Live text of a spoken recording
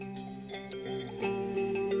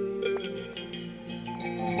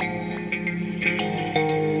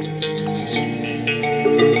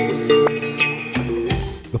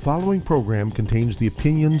following program contains the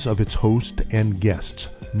opinions of its host and guests,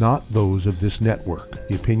 not those of this network.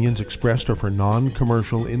 The opinions expressed are for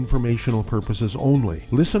non-commercial informational purposes only.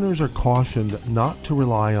 Listeners are cautioned not to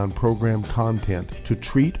rely on program content to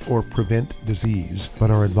treat or prevent disease, but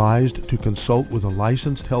are advised to consult with a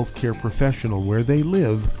licensed healthcare professional where they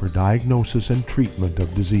live for diagnosis and treatment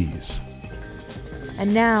of disease.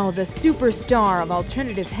 And now, the superstar of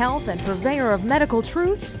alternative health and purveyor of medical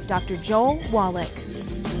truth, Dr. Joel Wallach.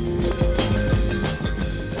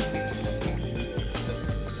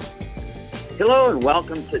 Hello and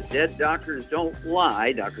welcome to Dead Doctors Don't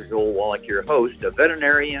Lie. Dr. Joel Wallach, your host, a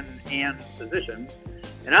veterinarian and physician.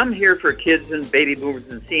 And I'm here for kids and baby boomers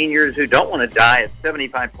and seniors who don't want to die at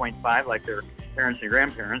 75.5 like their parents and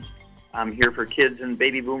grandparents. I'm here for kids and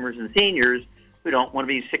baby boomers and seniors who don't want to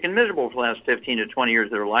be sick and miserable for the last 15 to 20 years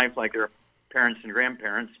of their life like their parents and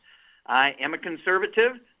grandparents. I am a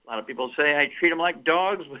conservative. A lot of people say I treat them like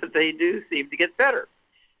dogs, but they do seem to get better.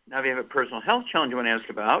 Now, if you have a personal health challenge you want to ask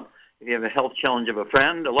about, if you have a health challenge of a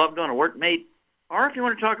friend, a loved one, a workmate, or if you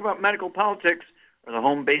want to talk about medical politics or the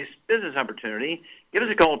home-based business opportunity, give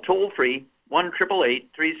us a call toll-free,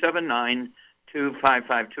 1-888-379-2552.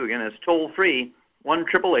 Again, that's toll-free,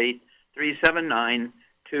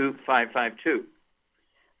 1-888-379-2552.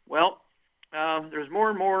 Well, there's more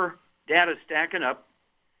and more data stacking up,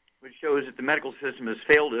 which shows that the medical system has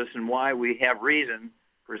failed us and why we have reason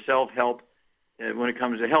for self-help when it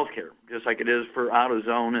comes to healthcare, just like it is for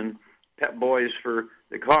AutoZone and Pep Boys for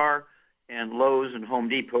the car and Lowe's and Home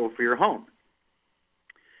Depot for your home.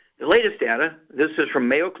 The latest data, this is from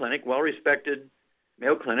Mayo Clinic, well-respected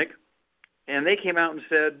Mayo Clinic, and they came out and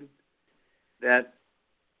said that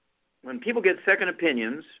when people get second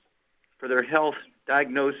opinions for their health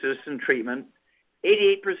diagnosis and treatment,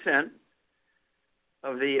 88%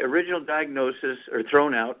 of the original diagnoses are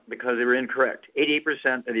thrown out because they were incorrect.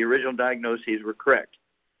 88% of the original diagnoses were correct.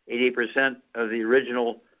 88% of the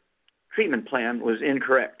original treatment plan was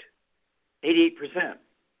incorrect. 88%.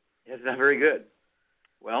 That's not very good.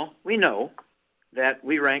 Well, we know that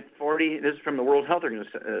we rank 40, this is from the World Health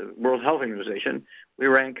Organization, we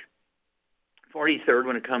rank 43rd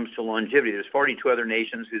when it comes to longevity. There's 42 other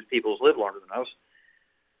nations whose peoples live longer than us.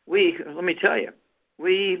 Let me tell you,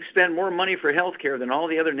 we spend more money for health care than all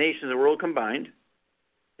the other nations of the world combined,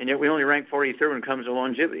 and yet we only rank 43rd when it comes to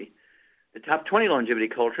longevity. The top 20 longevity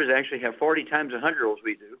cultures actually have 40 times the 100-year-olds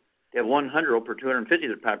we do. They have 100 per 250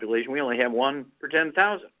 of the population. We only have 1 per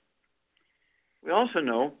 10,000. We also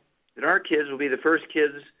know that our kids will be the first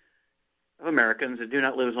kids of Americans that do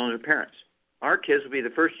not live as long as their parents. Our kids will be the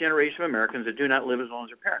first generation of Americans that do not live as long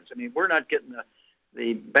as their parents. I mean, we're not getting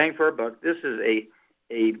the bang for our buck. This is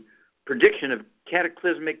a prediction of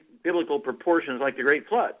cataclysmic biblical proportions like the Great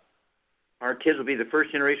Flood. Our kids will be the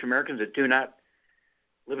first generation of Americans that do not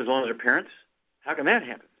live as long as their parents. How can that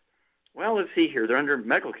happen? Well, let's see here. They're under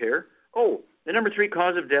medical care. Oh, the number 3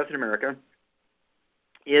 cause of death in America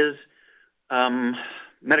is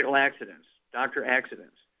medical accidents, doctor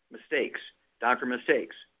accidents, mistakes, doctor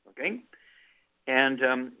mistakes, okay? And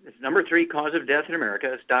it's number 3 cause of death in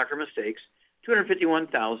America is doctor mistakes,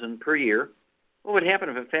 251,000 per year. What would happen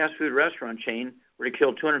if a fast food restaurant chain were to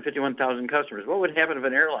kill 251,000 customers? What would happen if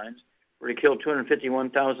an airlines were to kill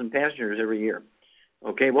 251,000 passengers every year?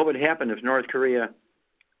 Okay, what would happen if North Korea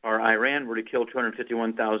or Iran were to kill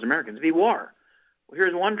 251,000 Americans? It'd be war. Well,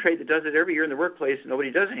 here's one trade that does it every year in the workplace, and nobody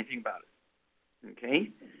does anything about it. Okay?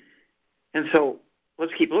 And so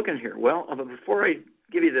let's keep looking here. Well, before I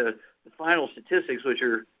give you the final statistics, which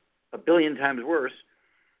are a billion times worse,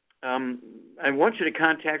 I want you to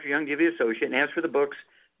contact your Youngevity associate and ask for the books,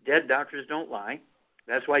 Dead Doctors Don't Lie.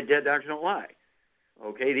 That's why Dead Doctors Don't Lie.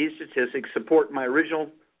 Okay, these statistics support my original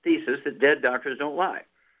thesis that dead doctors don't lie.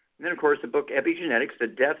 And then, of course, the book Epigenetics, The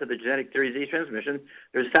Death of the Genetic Theory of Disease Transmission.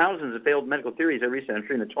 There's thousands of failed medical theories every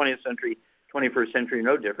century. In the 20th century, 21st century,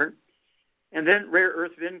 no different. And then Rare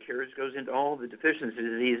Earth Vin Cures goes into all the deficiency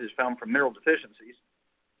diseases found from mineral deficiencies.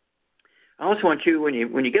 I also want you, when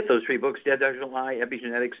you get those 3 books, Dead Doctors Don't Lie,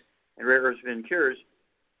 Epigenetics, and Rare Earth Vin Cures,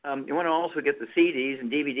 you want to also get the CDs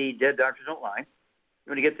and DVD, Dead Doctors Don't Lie. You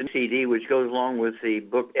want to get the CD, which goes along with the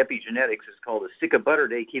book Epigenetics. It's called A Stick of Butter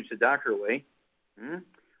Day Keeps the Doctor Away.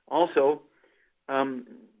 Also,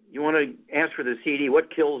 you want to ask for the CD, What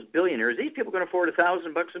Kills Billionaires? These people can afford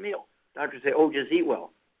 $1,000 a meal. Doctors say, oh, just eat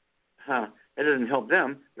well. That doesn't help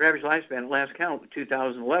them. Their average lifespan at last count,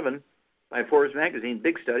 2011, by Forbes magazine,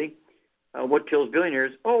 big study. What kills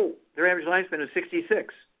billionaires? Oh, their average lifespan is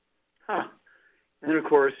 66. And then, of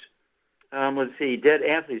course, let's see, Dead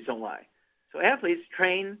Athletes Don't Lie. So athletes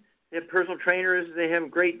train, they have personal trainers, they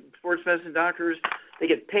have great sports medicine doctors, they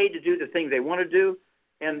get paid to do the things they want to do,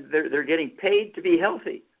 and they're getting paid to be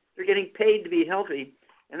healthy. They're getting paid to be healthy,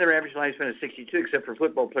 and their average lifespan is 62, except for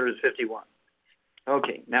football players, 51.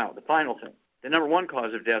 Okay, now the final thing. The number one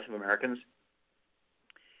cause of death of Americans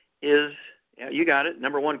is, you got it,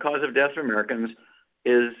 number one cause of death of Americans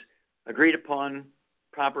is agreed upon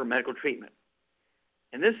proper medical treatment.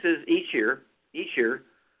 And this is each year,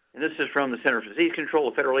 and this is from the Center for Disease Control,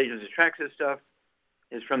 the federal agency that tracks this stuff,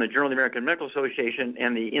 is from the Journal of the American Medical Association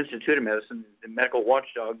and the Institute of Medicine, the medical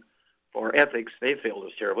watchdog for ethics. They failed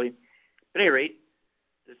us terribly. But at any rate,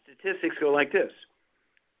 the statistics go like this.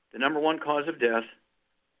 The number one cause of death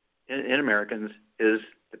in Americans is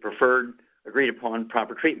the preferred, agreed-upon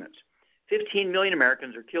proper treatments. 15 million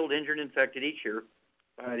Americans are killed, injured, and infected each year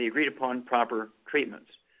by the agreed-upon proper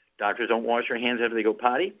treatments. Doctors don't wash their hands after they go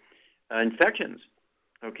potty. Infections.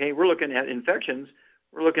 Okay, we're looking at infections.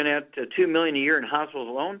 We're looking at 2 million a year in hospitals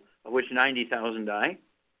alone, of which 90,000 die.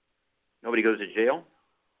 Nobody goes to jail.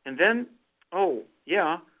 And then,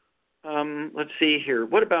 let's see here.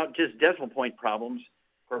 What about just decimal point problems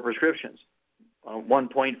for prescriptions?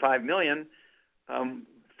 1.5 million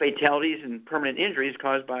fatalities and permanent injuries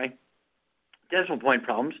caused by decimal point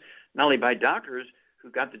problems, not only by doctors who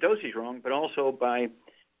got the dosage wrong, but also by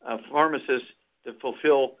pharmacists to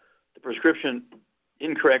fulfill the prescription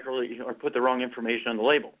incorrectly or put the wrong information on the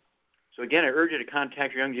label. So again, I urge you to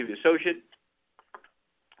contact your Youngevity associate,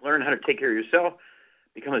 learn how to take care of yourself,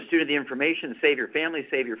 become a student of the information, save your family,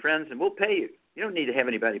 save your friends, and we'll pay you. You don't need to have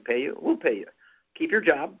anybody pay you. We'll pay you. Keep your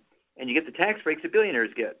job, and you get the tax breaks that billionaires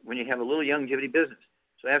get when you have a little Youngevity business.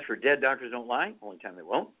 So as for dead doctors don't lie, only time they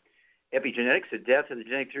won't. Epigenetics, the death of the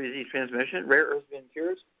genetic disease transmission, rare earth bin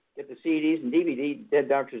cures, get the CDs and DVD, dead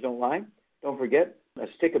doctors don't lie. Don't forget, a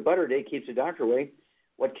stick of butter a day keeps the doctor away.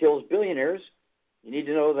 What kills billionaires? You need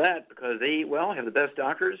to know that because they, have the best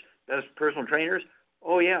doctors, best personal trainers.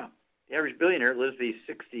 Oh, yeah. The average billionaire lives to be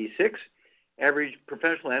 66. Average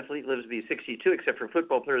professional athlete lives to be 62, except for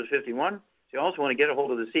football players, 51. So you also want to get a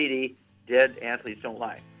hold of the CD, Dead Athletes Don't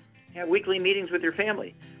Lie. Have weekly meetings with your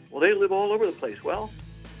family. Well, they live all over the place. Well,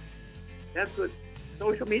 that's what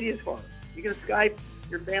social media is for. You can Skype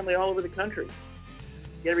your family all over the country.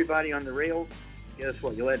 Get everybody on the rails. Guess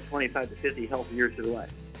what? You'll add 25 to 50 healthy years to their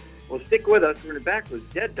life. Well, stick with us. We're back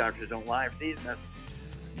with Dead Doctors Don't Lie for these messages.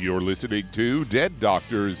 You're listening to Dead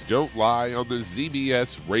Doctors Don't Lie on the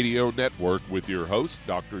ZBS Radio Network with your host,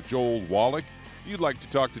 Dr. Joel Wallach. If you'd like to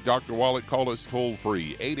talk to Dr. Wallach, call us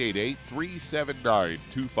toll-free,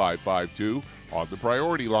 888-379-2552. On the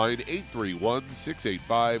priority line,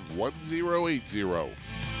 831-685-1080.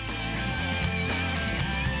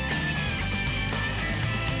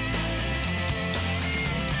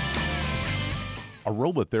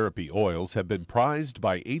 Aromatherapy oils have been prized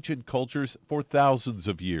by ancient cultures for thousands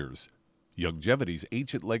of years. Youngevity's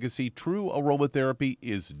ancient legacy, True Aromatherapy,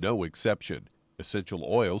 is no exception. Essential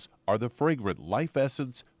oils are the fragrant life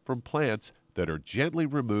essence from plants that are gently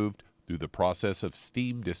removed through the process of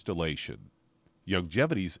steam distillation.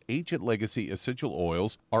 Youngevity's ancient legacy essential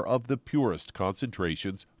oils are of the purest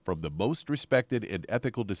concentrations from the most respected and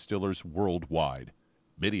ethical distillers worldwide.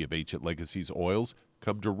 Many of Ancient Legacy's oils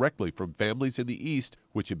come directly from families in the East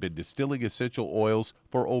which have been distilling essential oils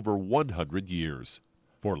for over 100 years.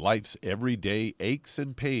 For life's everyday aches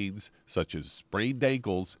and pains, such as sprained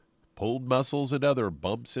ankles, pulled muscles, and other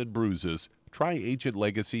bumps and bruises, try Ancient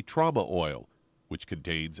Legacy Trauma Oil, which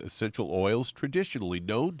contains essential oils traditionally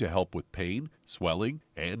known to help with pain, swelling,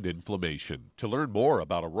 and inflammation. To learn more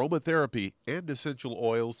about aromatherapy and essential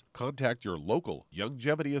oils, contact your local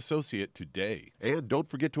Youngevity associate today. And don't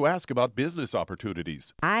forget to ask about business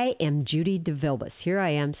opportunities. I am Judy DeVilbus. Here I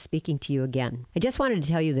am speaking to you again. I just wanted to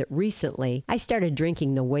tell you that recently I started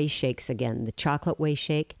drinking the Whey Shakes again, the chocolate Whey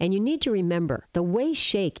Shake. And you need to remember, the Whey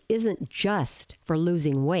Shake isn't just for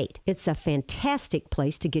losing weight. It's a fantastic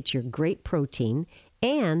place to get your great protein.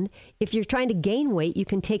 And if you're trying to gain weight, you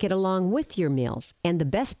can take it along with your meals. And the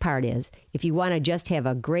best part is, if you want to just have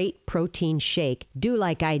a great protein shake, do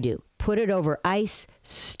like I do. Put it over ice,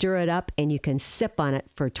 stir it up, and you can sip on it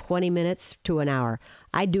for 20 minutes to an hour.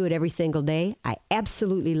 I do it every single day. I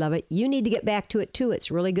absolutely love it. You need to get back to it too. It's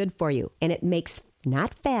really good for you. And it makes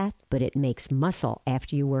not fat, but it makes muscle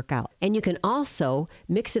after you work out. And you can also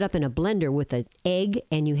mix it up in a blender with an egg,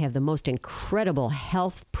 and you have the most incredible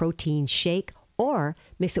health protein shake. Or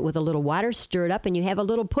mix it with a little water, stir it up, and you have a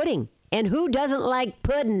little pudding. And who doesn't like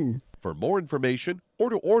pudding? For more information or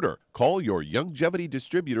to order, call your Youngevity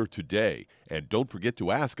distributor today. And don't forget to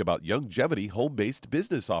ask about Youngevity home-based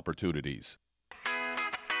business opportunities.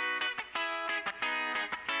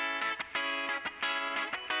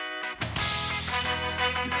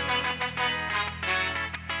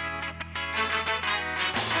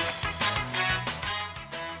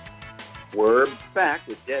 We're back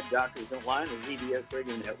with Dead Doctors Don't Lie on the ZBS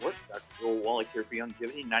Radio Network. Dr. Joel Wallach here for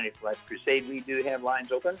Youngevity, 90th Life Crusade. We do have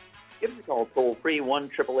lines open. Give us a call toll-free,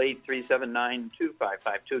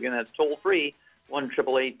 1-888-379-2552. Again, that's toll-free,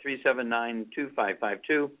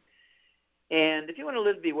 1-888-379-2552. And if you want to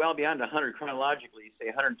live to be well beyond 100 chronologically, say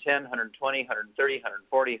 110, 120, 130,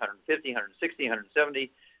 140, 150, 160,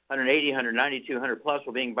 170, 180, 190, 200 plus,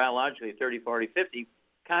 while being biologically 30, 40, 50,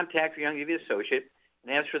 contact your Youngevity associate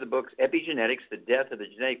and ask for the books Epigenetics, The Death of the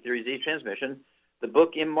Genetic Theory of Disease Transmission, the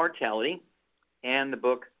book Immortality, and the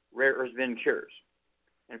book Rare Earth Bin Cures.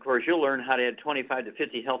 And, of course, you'll learn how to add 25 to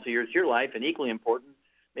 50 healthy years to your life, and equally important,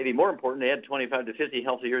 maybe more important, to add 25 to 50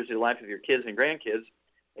 healthy years to the life of your kids and grandkids.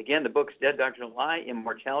 Again, the books Dead Doctors Don't Lie,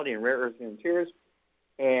 Immortality, and Rare Earth Bin Cures,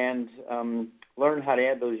 and learn how to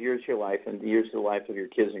add those years to your life and the years to the life of your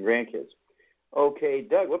kids and grandkids. Okay,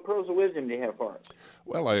 Doug, what pearls of wisdom do you have for us?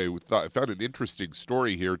 Well, I found an interesting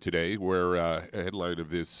story here today where a headline of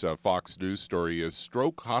this Fox News story is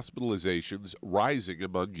Stroke Hospitalizations Rising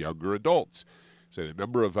Among Younger Adults. So the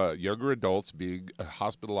number of younger adults being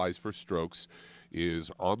hospitalized for strokes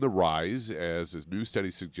is on the rise, as a new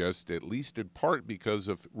study suggests, at least in part because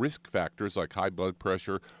of risk factors like high blood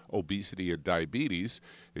pressure, obesity, and diabetes.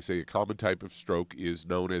 They say a common type of stroke is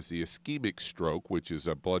known as the ischemic stroke, which is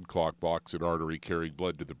a blood clot blocks an artery carrying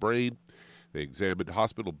blood to the brain. They examined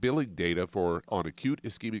hospital billing data on acute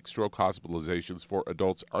ischemic stroke hospitalizations for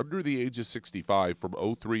adults under the age of 65 from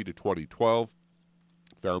 2003 to 2012,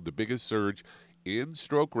 found the biggest surge in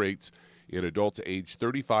stroke rates in adults aged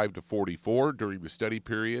 35 to 44 during the study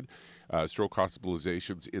period. Stroke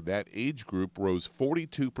hospitalizations in that age group rose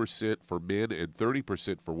 42% for men and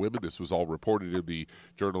 30% for women. This was all reported in the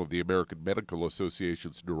Journal of the American Medical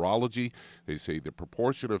Association's Neurology. They say the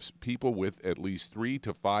proportion of people with at least 3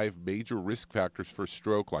 to 5 major risk factors for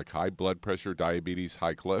stroke, like high blood pressure, diabetes,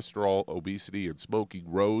 high cholesterol, obesity, and smoking,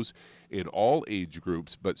 rose in all age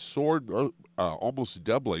groups, but soared almost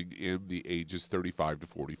doubling in the ages 35 to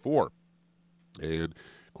 44. And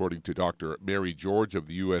according to Dr. Mary George of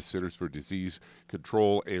the U.S. Centers for Disease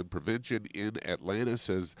Control and Prevention in Atlanta,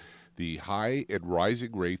 says the high and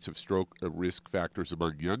rising rates of stroke risk factors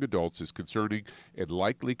among young adults is concerning and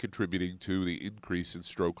likely contributing to the increase in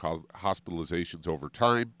stroke hospitalizations over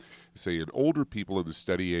time. Say in older people in the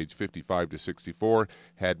study, age 55 to 64,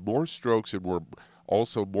 had more strokes and were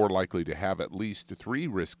also more likely to have at least 3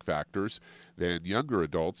 risk factors than younger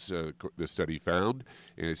adults, the study found.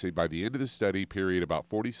 And they say by the end of the study period, about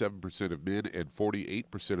 47% of men and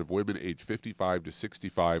 48% of women aged 55 to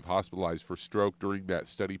 65 hospitalized for stroke during that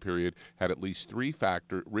study period had at least 3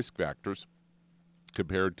 risk factors,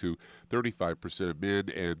 compared to 35% of men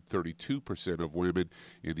and 32% of women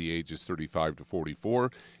in the ages 35 to 44.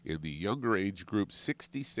 In the younger age group,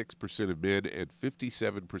 66% of men and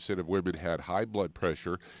 57% of women had high blood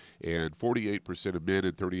pressure, and 48% of men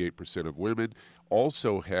and 38% of women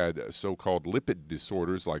also had so-called lipid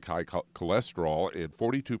disorders like high cholesterol, and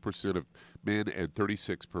 42% of men and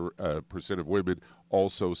 36% of women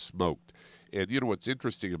also smoked. And you know what's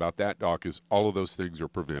interesting about that, Doc, is all of those things are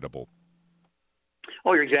preventable.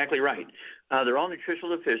 Oh, you're exactly right. They're all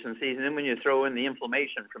nutritional deficiencies, and then when you throw in the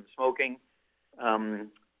inflammation from smoking and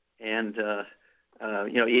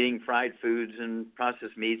eating fried foods and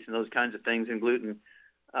processed meats and those kinds of things, and gluten,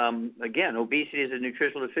 again, obesity is a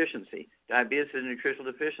nutritional deficiency. Diabetes is a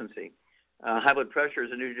nutritional deficiency. High blood pressure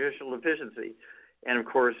is a nutritional deficiency. And, of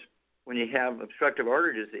course, when you have obstructive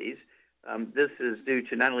artery disease, this is due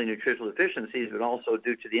to not only nutritional deficiencies, but also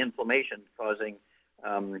due to the inflammation causing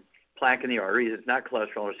plaque in the arteries. It's not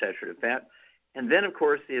cholesterol or saturated fat. And then, of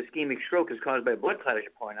course, the ischemic stroke is caused by blood clot, as you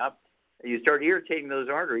point out. You start irritating those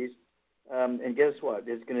arteries, and guess what?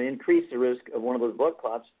 It's going to increase the risk of one of those blood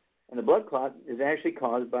clots. And the blood clot is actually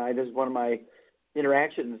caused by, this is one of my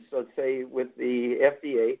interactions, let's say, with the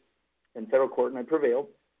FDA and federal court, and I prevailed.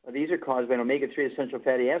 These are caused by an omega-3 essential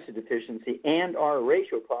fatty acid deficiency and our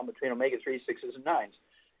ratio problem between omega-3, 6s, and 9s.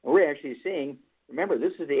 And we're actually seeing, remember,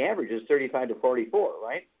 this is the average, is 35 to 44,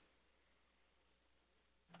 right?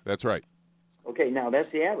 That's right. Okay, now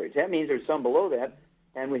that's the average. That means there's some below that,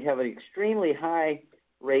 and we have an extremely high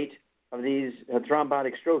rate of these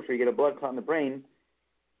thrombotic strokes where you get a blood clot in the brain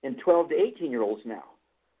in 12 to 18-year-olds now.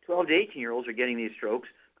 12 to 18-year-olds are getting these strokes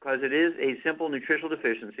because it is a simple nutritional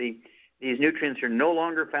deficiency. These nutrients are no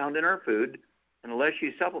longer found in our food, and unless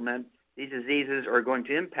you supplement, these diseases are going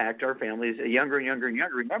to impact our families younger and younger and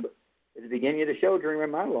younger. Remember, at the beginning of the show during my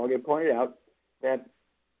monologue, I pointed out that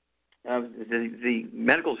the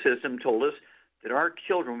medical system told us that our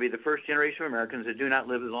children will be the first generation of Americans that do not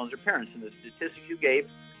live as long as their parents. And the statistics you gave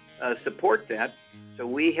support that. So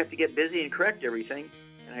we have to get busy and correct everything.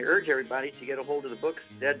 And I urge everybody to get a hold of the books,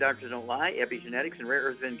 Dead Doctors Don't Lie, Epigenetics, and Rare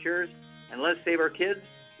Earths and Cures. And let's save our kids.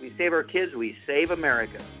 We save our kids, we save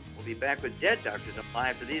America. We'll be back with Dead Doctors Don't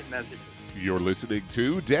Lie after these messages. You're listening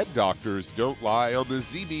to Dead Doctors Don't Lie on the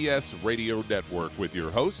ZBS Radio Network with your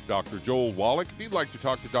host, Dr. Joel Wallach. If you'd like to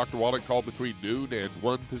talk to Dr. Wallach, call between noon and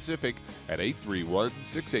 1 Pacific at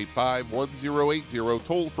 831-685-1080,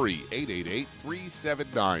 toll free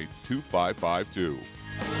 888-379-2552.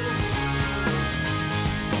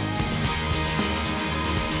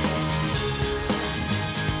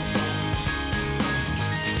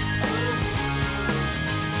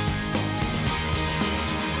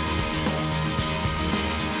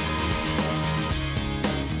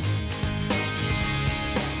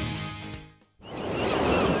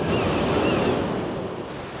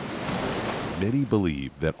 Many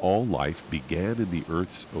believe that all life began in the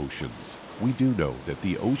Earth's oceans. We do know that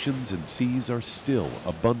the oceans and seas are still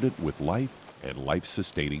abundant with life and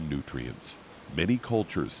life-sustaining nutrients. Many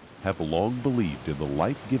cultures have long believed in the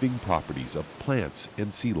life-giving properties of plants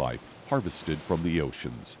and sea life harvested from the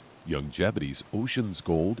oceans. Youngevity's Ocean's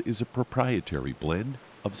Gold is a proprietary blend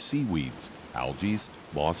of seaweeds, algae,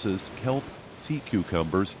 mosses, kelp, sea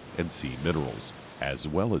cucumbers, and sea minerals, as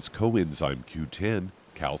well as coenzyme Q10,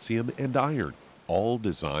 calcium, and iron, all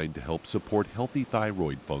designed to help support healthy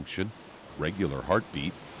thyroid function, regular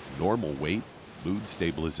heartbeat, normal weight, mood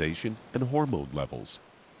stabilization, and hormone levels.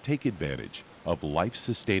 Take advantage of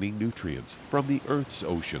life-sustaining nutrients from the Earth's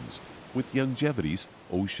oceans with Youngevity's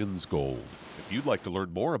Ocean's Gold. If you'd like to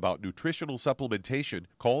learn more about nutritional supplementation,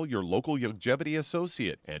 call your local Youngevity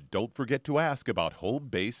associate, and don't forget to ask about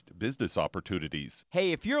home-based business opportunities.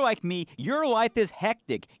 Hey, if you're like me, your life is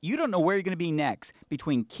hectic. You don't know where you're going to be next.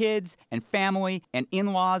 Between kids and family and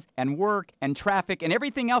in-laws and work and traffic and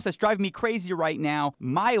everything else that's driving me crazy right now,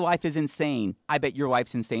 my life is insane. I bet your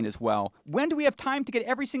life's insane as well. When do we have time to get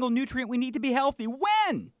every single nutrient we need to be healthy?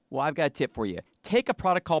 When? Well, I've got a tip for you. Take a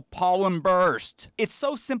product called Pollen Burst. It's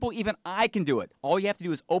so simple, even I can do it. All you have to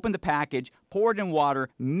do is open the package, pour it in water,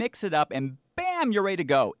 mix it up, and bam, you're ready to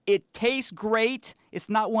go. It tastes great. It's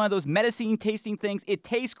not one of those medicine tasting things. It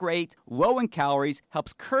tastes great, low in calories,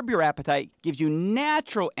 helps curb your appetite, gives you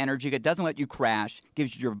natural energy that doesn't let you crash,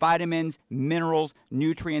 gives you your vitamins, minerals,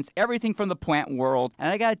 nutrients, everything from the plant world.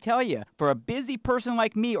 And I got to tell you, for a busy person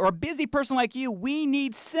like me or a busy person like you, we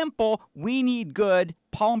need simple, we need good.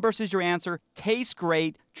 Pollen Burst is your answer. Tastes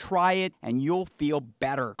great. Try it, and you'll feel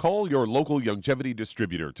better. Call your local Youngevity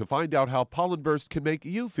distributor to find out how Pollen Burst can make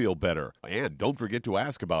you feel better. And don't forget to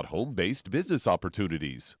ask about home-based business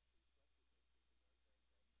opportunities.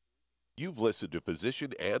 You've listened to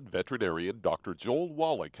physician and veterinarian Dr. Joel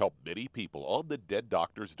Wallach help many people on the Dead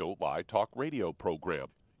Doctors Don't Lie talk radio program.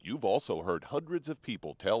 You've also heard hundreds of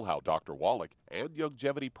people tell how Dr. Wallach and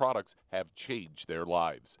Youngevity products have changed their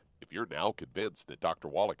lives. If you're now convinced that Dr.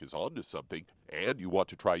 Wallach is onto something and you want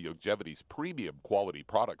to try Youngevity's premium quality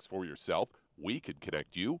products for yourself, we can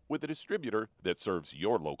connect you with a distributor that serves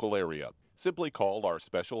your local area. Simply call our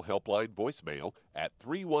special helpline voicemail at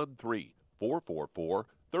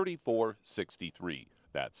 313-444-3463.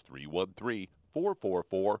 That's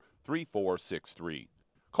 313-444-3463.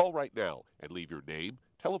 Call right now and leave your name,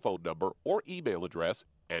 telephone number, or email address,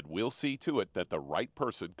 and we'll see to it that the right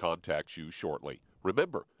person contacts you shortly.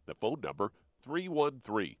 Remember, the phone number,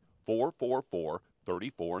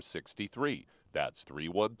 313-444-3463. That's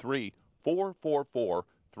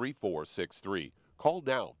 313-444-3463. Call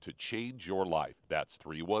now to change your life. That's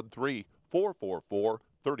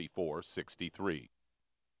 313-444-3463.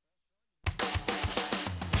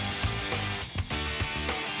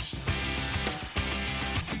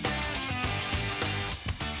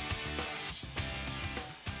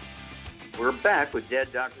 We're back with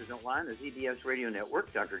Dead Doctors Don't Lie on the ZBS Radio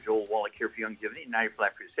Network. Dr. Joel Wallach here for Youngevity, United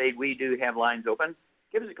Flat Crusade. We do have lines open.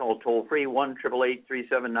 Give us a call toll-free,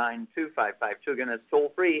 1-888-379-2552. Again, that's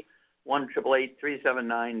toll-free,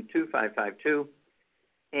 1-888-379-2552.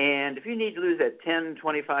 And if you need to lose that 10,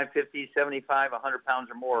 25, 50, 75, 100 pounds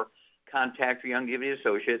or more, contact your Youngevity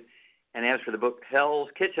associate. And as for the book Hell's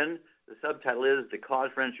Kitchen, the subtitle is The Cause,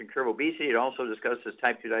 Prevention, and Curb Obesity. It also discusses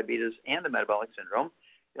type 2 diabetes and the metabolic syndrome.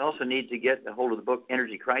 You also need to get a hold of the book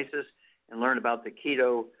Energy Crisis and learn about the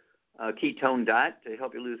ketone diet to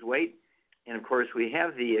help you lose weight. And, of course, we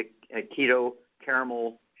have the keto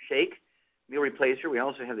caramel shake meal replacer. We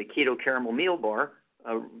also have the keto caramel meal bar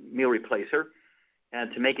meal replacer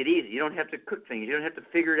to make it easy. You don't have to cook things. You don't have to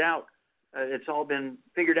figure it out. It's all been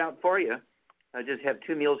figured out for you. Just have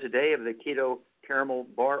 2 meals a day of the keto caramel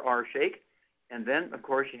bar or shake. And then, of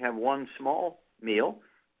course, you have one small meal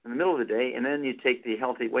in the middle of the day, and then you take the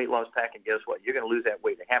healthy weight loss pack, and guess what? You're going to lose that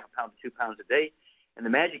weight, 0.5 pound to 2 pounds a day. And the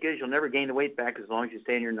magic is you'll never gain the weight back as long as you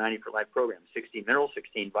stay in your 90 for life program. 16 minerals,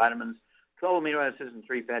 16 vitamins, 12 amino acids, and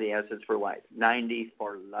 3 fatty acids for life. 90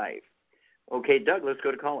 for life. Okay, Doug, let's go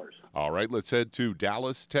to callers. All right, let's head to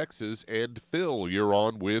Dallas, Texas. And Phil, you're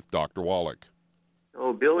on with Dr. Wallach.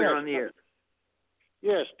 Oh, Bill, you're on the air.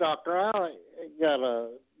 Yes, doctor. I got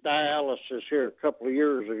a dialysis here a couple of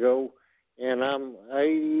years ago, and I'm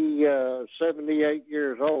 78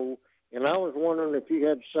 years old, and I was wondering if you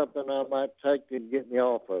had something I might take to get me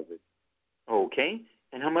off of it. Okay.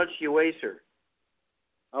 And how much do you weigh, sir?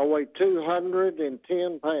 I weigh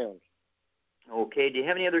 210 pounds. Okay. Do you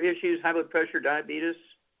have any other issues, high blood pressure, diabetes?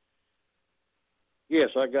 Yes,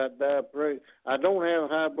 I got diabetes. I don't have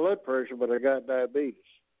high blood pressure, but I got diabetes.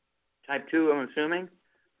 Type 2, I'm assuming?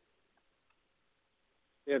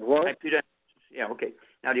 It what? Type 2 diabetes. Yeah, okay.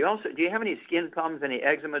 Now, do you have any skin problems, any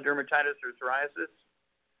eczema, dermatitis, or psoriasis?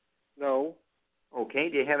 No. Okay.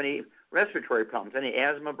 Do you have any respiratory problems, any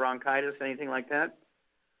asthma, bronchitis, anything like that?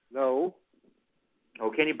 No.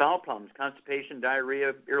 Okay. Any bowel problems, constipation,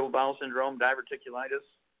 diarrhea, irritable bowel syndrome, diverticulitis?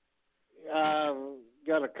 I've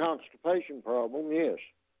got a constipation problem, yes.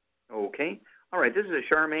 Okay. All right. This is a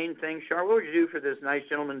Charmaine thing. Char, what would you do for this nice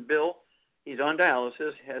gentleman, Bill? He's on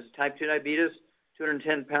dialysis, has type 2 diabetes,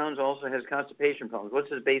 210 pounds, also has constipation problems. What's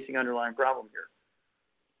his basic underlying problem here?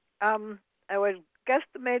 I would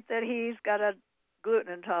guesstimate that he's got a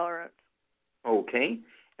gluten intolerance. Okay.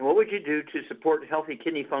 And what would you do to support healthy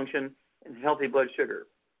kidney function and healthy blood sugar?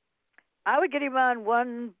 I would get him on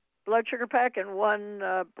one blood sugar pack and one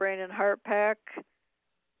brain and heart pack.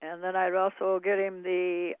 And then I'd also get him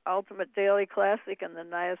the Ultimate Daily Classic and the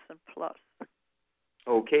Niacin Plus.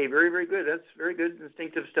 Okay, very, very good. That's very good,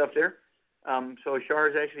 instinctive stuff there. So Char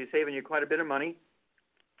is actually saving you quite a bit of money.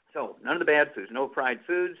 So none of the bad foods, no fried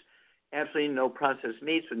foods, absolutely no processed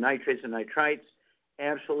meats with nitrates and nitrites,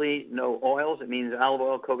 absolutely no oils. It means olive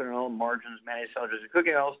oil, coconut oil, margarines, mayonnaise, cellulose, and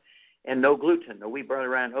cooking oils, and no gluten, no wheat, barley,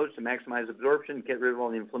 rye, and oats to maximize absorption, get rid of all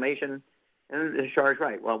the inflammation. And Char is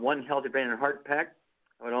right. Well, one healthy brain and heart pack.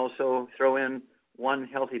 I would also throw in one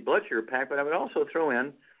healthy blood sugar pack, but I would also throw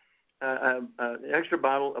in an extra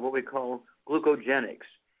bottle of what we call glucogenics.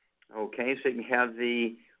 Okay, so you can have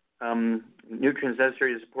the nutrients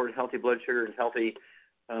necessary to support healthy blood sugar and healthy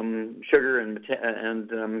sugar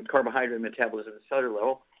and carbohydrate metabolism at cellular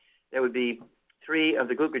level. That would be 3 of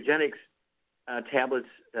the glucogenics tablets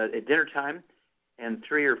at dinner time and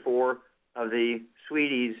 3 or 4 of the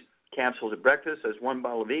Sweeties capsules at breakfast. So it's 1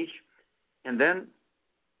 bottle of each. And then,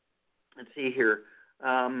 let's see here,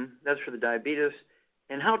 that's for the diabetes.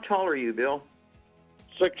 And how tall are you, Bill?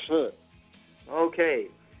 6 foot. Okay.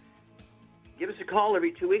 Give us a call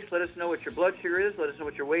every 2 weeks. Let us know what your blood sugar is. Let us know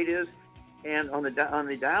what your weight is. And on the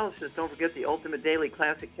dialysis, don't forget the Ultimate Daily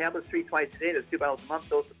Classic tablets, 3 twice a day. That's 2 bottles a month.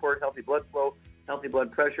 Those support healthy blood flow, healthy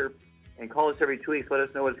blood pressure. And call us every 2 weeks. Let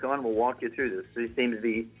us know what's going on. We'll walk you through this. This seems to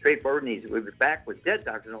be straightforward and easy. We'll be back with Dead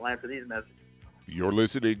Doctors Don't Lie after these messages. You're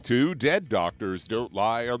listening to Dead Doctors Don't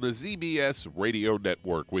Lie on the ZBS Radio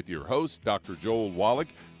Network with your host, Dr. Joel Wallach.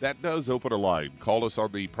 That does open a line. Call us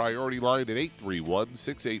on the priority line at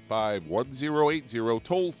 831-685-1080,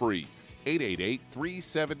 toll free,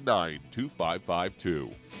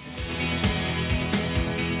 888-379-2552.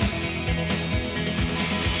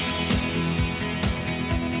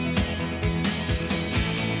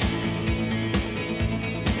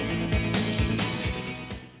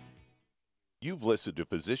 You've listened to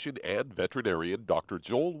physician and veterinarian Dr.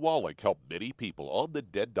 Joel Wallach help many people on the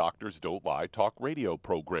Dead Doctors Don't Lie talk radio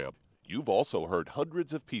program. You've also heard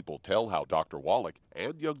hundreds of people tell how Dr. Wallach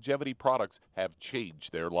and Youngevity products have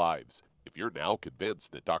changed their lives. If you're now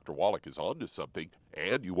convinced that Dr. Wallach is onto something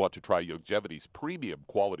and you want to try Youngevity's premium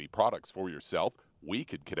quality products for yourself, we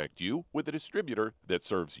can connect you with a distributor that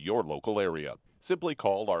serves your local area. Simply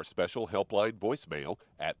call our special helpline voicemail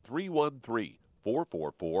at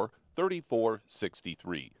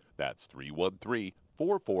 313-444-3463. That's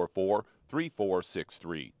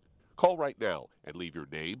 313-444-3463. Call right now and leave your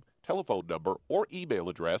name, telephone number, or email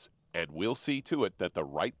address, and we'll see to it that the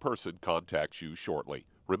right person contacts you shortly.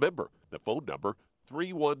 Remember, the phone number,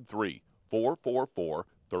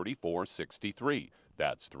 313-444-3463.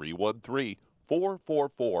 That's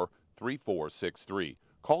 313-444-3463.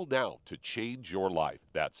 Call now to change your life.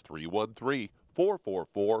 That's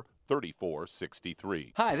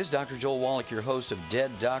 313-444-3463. Hi, this is Dr. Joel Wallach, your host of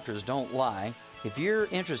Dead Doctors Don't Lie. If you're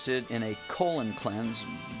interested in a colon cleanse,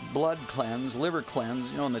 blood cleanse, liver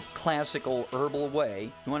cleanse, in the classical herbal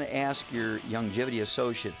way, you want to ask your Youngevity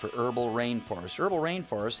associate for Herbal Rainforest. Herbal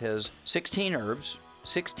Rainforest has 16 herbs,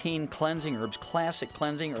 16 cleansing herbs, classic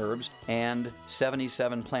cleansing herbs, and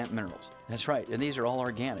 77 plant minerals. That's right, and these are all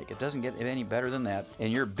organic. It doesn't get any better than that.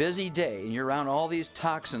 In your busy day, and you're around all these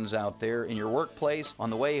toxins out there in your workplace, on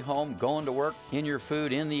the way home, going to work, in your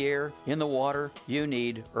food, in the air, in the water, you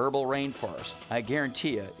need Herbal Rainforest. I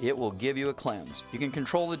guarantee you, it will give you a cleanse. You can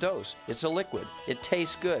control the dose. It's a liquid. It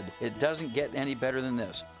tastes good. It doesn't get any better than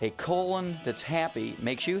this. A colon that's happy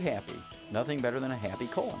makes you happy. Nothing better than a happy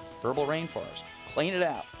colon. Herbal Rainforest. Clean it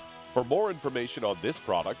out. For more information on this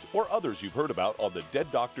product or others you've heard about on the Dead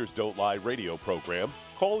Doctors Don't Lie radio program,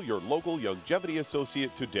 call your local Youngevity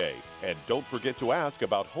associate today. And don't forget to ask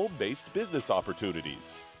about home-based business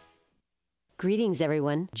opportunities. Greetings,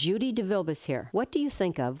 everyone. Judy DeVilbus here. What do you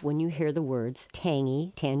think of when you hear the words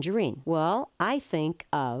tangy tangerine? Well, I think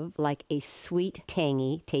of like a sweet,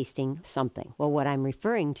 tangy tasting something. Well, what I'm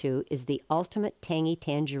referring to is the Ultimate Tangy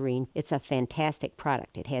Tangerine. It's a fantastic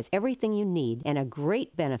product. It has everything you need, and a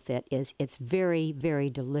great benefit is it's very,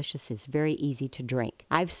 very delicious. It's very easy to drink.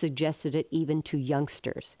 I've suggested it even to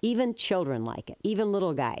youngsters. Even children like it. Even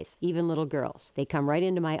little guys. Even little girls. They come right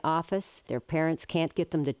into my office. Their parents can't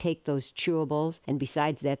get them to take those chewables. And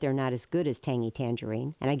besides that, they're not as good as Tangy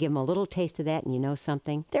Tangerine. And I give them a little taste of that, and you know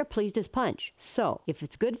something? They're pleased as punch. So, if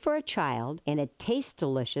it's good for a child and it tastes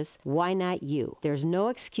delicious, why not you? There's no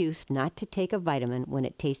excuse not to take a vitamin when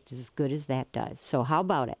it tastes as good as that does. So how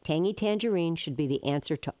about it? Tangy Tangerine should be the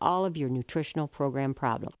answer to all of your nutritional program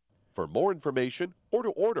problems. For more information or to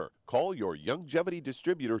order, call your Youngevity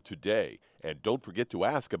distributor today. And don't forget to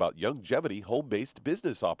ask about Youngevity home-based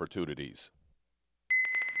business opportunities.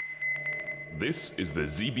 This is the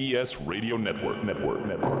ZBS Radio Network.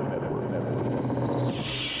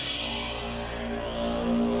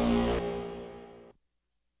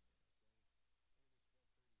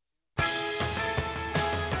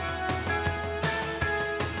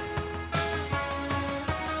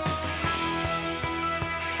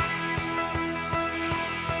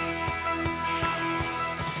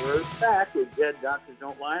 We're back with Dead Doctors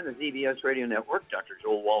Don't Lie on the ZBS Radio Network. Dr.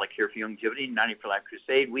 Joel Wallach here for Youngevity, 90 for Life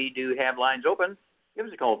Crusade. We do have lines open. Give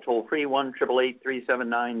us a call toll-free,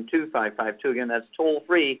 1-888-379-2552. Again, that's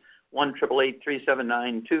toll-free,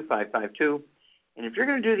 1-888-379-2552. And if you're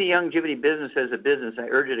going to do the Youngevity business as a business, I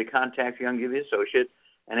urge you to contact your Youngevity associate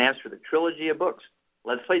and ask for the trilogy of books,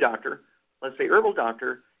 Let's Play Doctor, Let's Play Herbal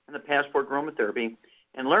Doctor, and the Passport Aromatherapy,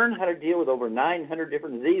 and learn how to deal with over 900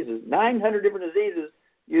 different diseases,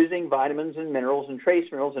 using vitamins and minerals and trace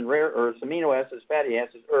minerals and rare earths, amino acids, fatty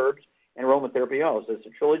acids, herbs, and aromatherapy oils. It's a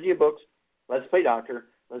trilogy of books, Let's Play Doctor,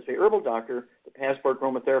 Let's Play Herbal Doctor, the Passport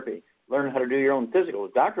Aromatherapy. Learn how to do your own physical.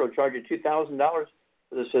 The doctor will charge you $2,000 for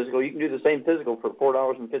this physical. You can do the same physical for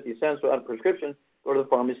 $4.50 without a prescription. Go to the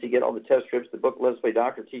pharmacy, get all the test strips. The book, Let's Play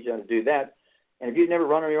Doctor, teach you how to do that. And if you've never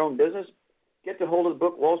run your own business, get the hold of the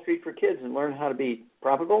book, Wall Street for Kids, and learn how to be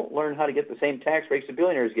profitable. Learn how to get the same tax breaks that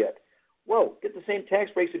billionaires get. Whoa, get the same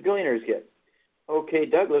tax breaks that billionaires get. Okay,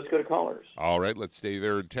 Doug, let's go to callers. All right, let's stay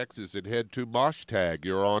there in Texas and head to Moshtag.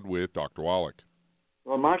 You're on with Dr. Wallach.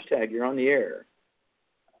 Well, Moshtag, you're on the air.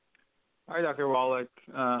 Hi, Dr. Wallach.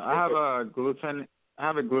 I have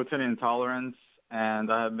a gluten intolerance,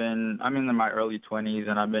 and I'm in my early 20s,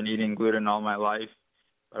 and I've been eating gluten all my life,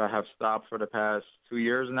 but I have stopped for the past 2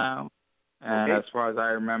 years now. And as far as I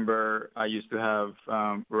remember, I used to have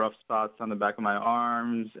rough spots on the back of my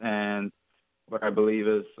arms and what I believe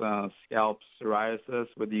is scalp psoriasis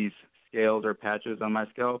with these scales or patches on my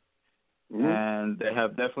scalp. Mm-hmm. And they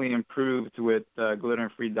have definitely improved with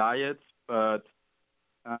gluten-free diets, but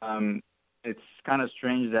it's kind of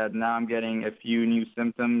strange that now I'm getting a few new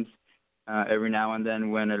symptoms every now and then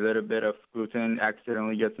when a little bit of gluten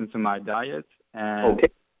accidentally gets into my diet. And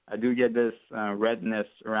I do get this redness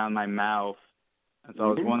around my mouth. And so I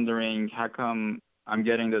was wondering how come I'm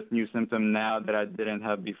getting this new symptom now that I didn't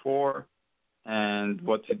have before, and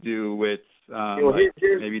what to do with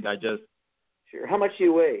maybe digest. Sure. How much do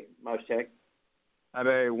you weigh, Moshtag? I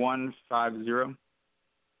weigh 150.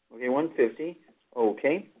 Okay, 150.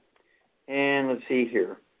 Okay. And let's see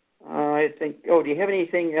here. I think, do you have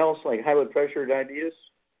anything else like high blood pressure or diabetes?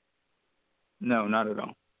 No, not at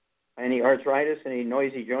all. Any arthritis, any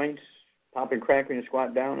noisy joints, pop and crack when you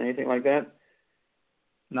squat down, anything like that?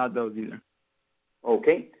 Not those either.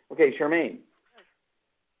 Okay, Charmaine.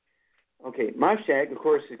 Okay, Moshtag, of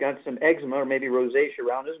course, has got some eczema or maybe rosacea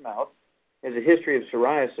around his mouth, has a history of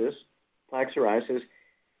psoriasis, plaque psoriasis,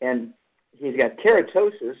 and he's got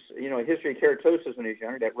keratosis, a history of keratosis when he was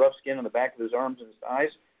younger, that rough skin on the back of his arms and his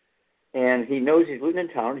thighs, and he knows he's gluten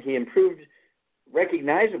intolerant. He improved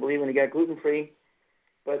recognizably when he got gluten-free,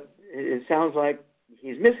 but it sounds like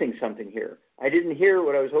he's missing something here. I didn't hear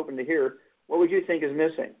what I was hoping to hear. What would you think is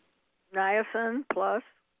missing? Niacin plus.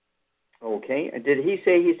 Okay. Did he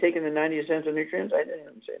say he's taking the 90 essential nutrients? I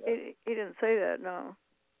didn't say that. He didn't say that, no.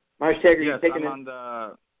 Marsh Taggart, Yes, you taking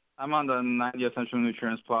I'm on the 90 essential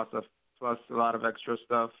nutrients plus a lot of extra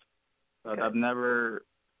stuff. But Okay. I've never.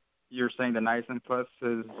 You're saying the niacin plus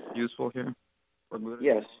is useful here for gluten?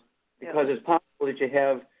 Yes, because it's possible that you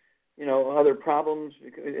have, other problems.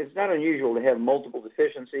 It's not unusual to have multiple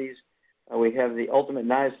deficiencies. We have the Ultimate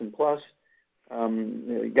Niacin Plus. A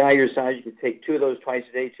guy your size, you could take 2 of those twice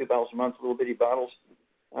a day, 2 bottles a month, little bitty bottles.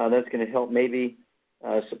 That's going to help maybe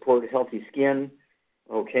support healthy skin,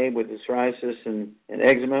 okay, with the psoriasis and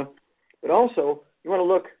eczema. But also, you want to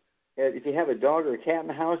look at if you have a dog or a cat in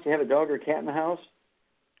the house. Do you have a dog or a cat in the house?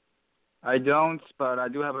 I don't, but I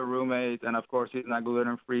do have a roommate, and of course he's not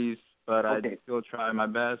gluten-free, but Okay. I still try my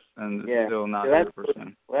best, and Yeah. it's still not So that's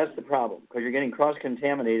 100%. Well, that's the problem, because you're getting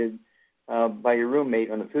cross-contaminated by your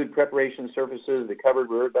roommate on the food preparation surfaces, the cupboard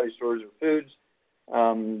where everybody stores their foods,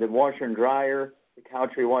 the washer and dryer, the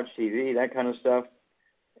couch where you watch TV, that kind of stuff.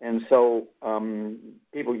 And so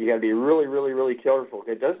people, you got to be really, really, really careful.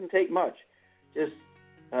 It doesn't take much. Just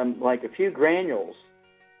like a few granules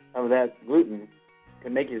of that gluten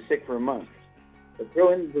can make you sick for a month. But throw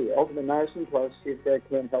in the Ultimate Niacin Plus, see if that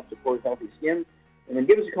can help support healthy skin. And then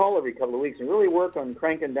give us a call every couple of weeks and really work on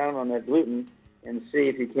cranking down on that gluten and see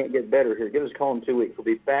if you can't get better here. Give us a call in 2 weeks. We'll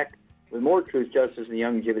be back with more Truth, Justice, and the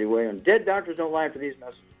Youngevity Way on Dead Doctors Don't Lie for these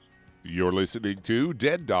messages. You're listening to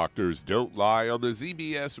Dead Doctors Don't Lie on the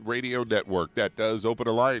ZBS Radio Network. That does open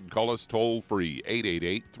a line. Call us toll free,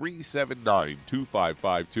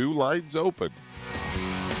 888-379-2552. Lines open.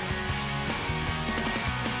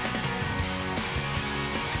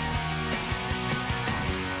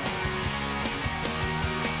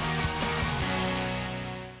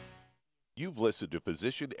 You've listened to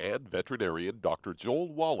physician and veterinarian Dr.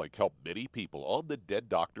 Joel Wallach help many people on the Dead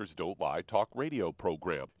Doctors Don't Lie talk radio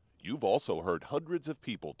program. You've also heard hundreds of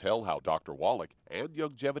people tell how Dr. Wallach and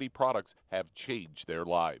Youngevity products have changed their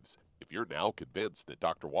lives. If you're now convinced that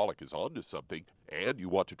Dr. Wallach is onto something and you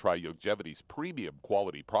want to try Youngevity's premium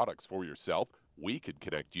quality products for yourself, we can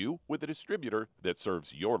connect you with a distributor that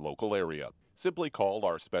serves your local area. Simply call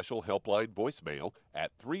our special helpline voicemail at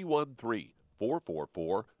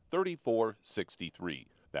 313-444-3463.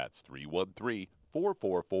 That's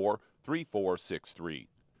 313-444-3463.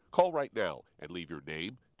 Call right now and leave your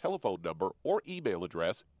name, telephone number, or email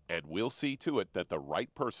address, and we'll see to it that the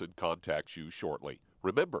right person contacts you shortly.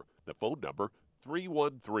 Remember, the phone number,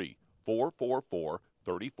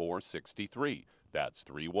 313-444-3463. That's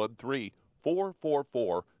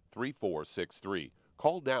 313-444-3463.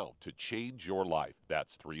 Call now to change your life.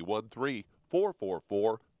 That's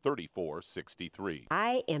 313-444-3463.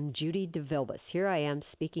 I am Judy DeVilbus. Here I am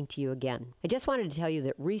speaking to you again. I just wanted to tell you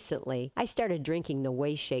that recently I started drinking the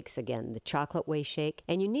Whey Shakes again, the chocolate Whey Shake.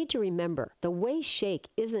 And you need to remember, the Whey Shake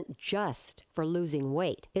isn't just for losing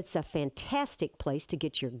weight. It's a fantastic place to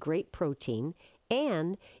get your great protein.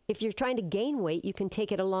 And if you're trying to gain weight, you can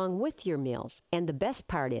take it along with your meals. And the best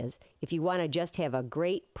part is, if you want to just have a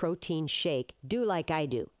great protein shake, do like I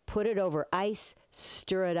do. Put it over ice,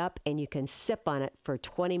 stir it up, and you can sip on it for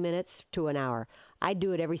 20 minutes to an hour. I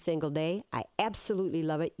do it every single day. I absolutely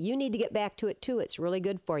love it. You need to get back to it too. It's really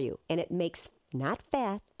good for you. And it makes not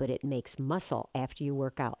fat, but it makes muscle after you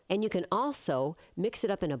work out. And you can also mix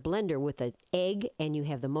it up in a blender with an egg, and you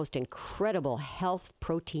have the most incredible health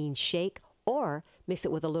protein shake. Or mix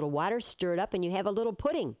it with a little water, stir it up, and you have a little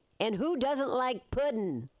pudding. And who doesn't like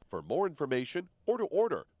pudding? For more information or to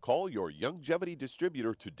order, call your Youngevity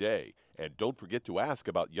distributor today. And don't forget to ask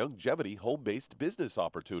about Youngevity home-based business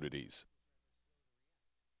opportunities.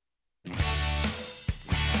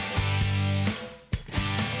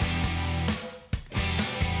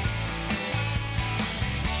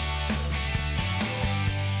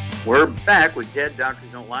 We're back with Dead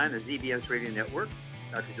Doctors Don't Lie on the ZBS Radio Network.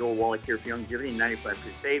 Dr. Joel Wallach here for Youngevity 95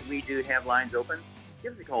 Crusade. We do have lines open.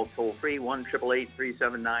 Give us a call toll-free,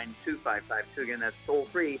 1-888-379-2552. Again, that's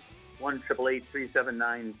toll-free,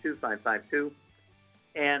 1-888-379-2552.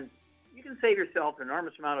 And you can save yourself an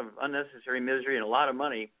enormous amount of unnecessary misery and a lot of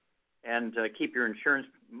money and keep your insurance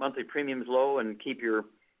monthly premiums low and keep your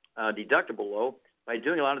deductible low by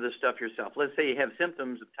doing a lot of this stuff yourself. Let's say you have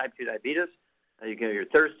symptoms of type 2 diabetes. You're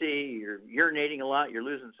thirsty, you're urinating a lot, you're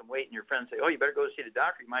losing some weight, and your friends say, oh, you better go see the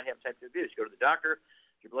doctor. You might have type 2 diabetes. You go to the doctor,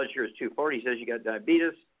 your blood sugar is 240. He says you got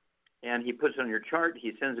diabetes, and he puts it on your chart.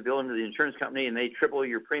 He sends a bill into the insurance company, and they triple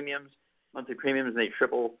your premiums, monthly premiums, and they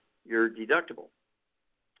triple your deductible.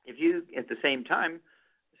 If you, at the same time,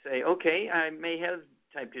 say, okay, I may have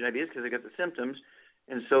type 2 diabetes because I got the symptoms,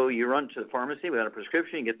 And so you run to the pharmacy without a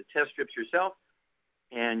prescription, you get the test strips yourself,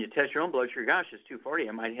 and you test your own blood sugar. Gosh, it's 240.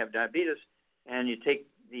 I might have diabetes. And you take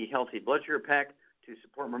the healthy blood sugar pack to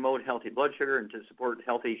support and promote healthy blood sugar and to support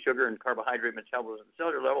healthy sugar and carbohydrate metabolism at the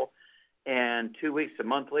cellular level. And 2 weeks, a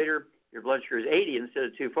month later, your blood sugar is 80 instead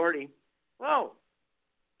of 240. Well,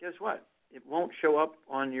 guess what? It won't show up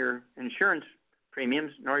on your insurance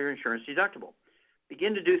premiums nor your insurance deductible.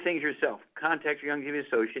 Begin to do things yourself. Contact your Youngevity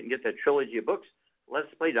associate and get that trilogy of books,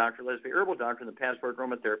 Let's Play Doctor, Let's Play Herbal Doctor, and the Passport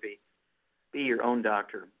Aromatherapy. Be your own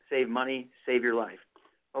doctor. Save money, save your life.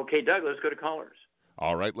 Okay, Doug, let's go to callers.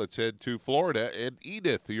 All right, let's head to Florida. And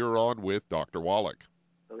Edith, you're on with Dr. Wallach.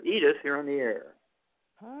 So Edith, you're on the air.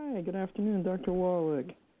 Hi, good afternoon, Dr. Wallach.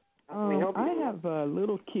 How can we help you? I have a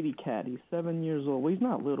little kitty cat. He's 7 years old. Well, he's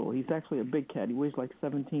not little. He's actually a big cat. He weighs like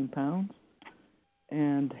 17 pounds.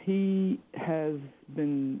 And he's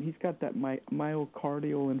got that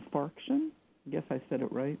myocardial infarction. I guess I said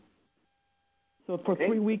it right. So for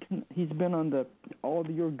 3 weeks, he's been on all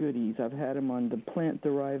your goodies. I've had him on the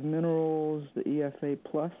plant-derived minerals, the EFA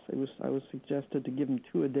Plus. I was suggested to give him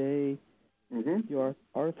 2 a day. Your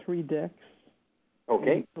R3 Dex.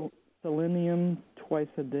 Okay. Selenium twice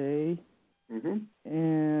a day.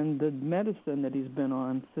 And the medicine that he's been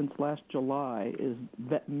on since last July is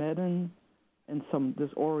Vetmedin and this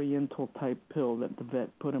Oriental type pill that the vet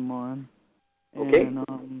put him on. Okay.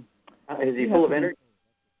 And, is he full of energy?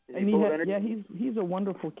 Yeah, he's a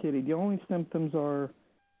wonderful kitty. The only symptoms are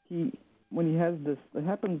when he has this, it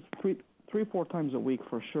happens 3-4 times a week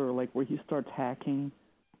for sure, like where he starts hacking,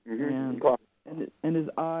 and his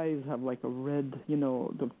eyes have like a red,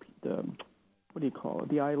 the what do you call it?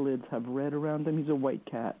 The eyelids have red around them. He's a white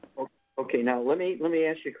cat. Okay, now let me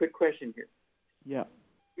ask you a quick question here. Yeah.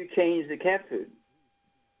 You changed the cat food.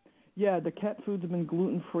 Yeah, the cat food's been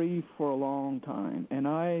gluten-free for a long time, and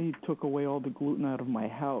I took away all the gluten out of my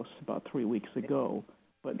house about 3 weeks ago.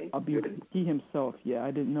 But he himself,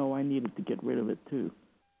 I didn't know I needed to get rid of it too.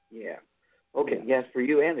 Yeah. Okay, yes, for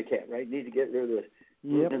you and the cat, right? You need to get rid of the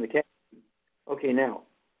gluten in the cat. Okay, now,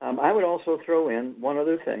 I would also throw in one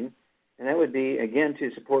other thing, and that would be, again,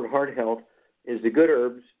 to support heart health, is the good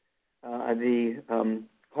herbs, the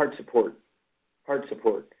heart support.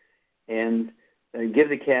 And give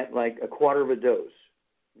the cat like a quarter of a dose.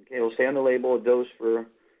 Okay, it'll say on the label a dose for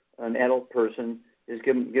an adult person. Just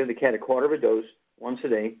give the cat a quarter of a dose once a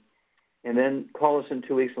day, and then call us in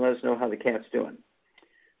 2 weeks and let us know how the cat's doing.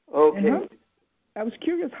 Okay. I was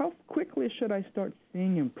curious, how quickly should I start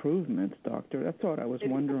seeing improvements, doctor? That's what I was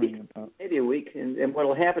wondering about. Maybe a week, and what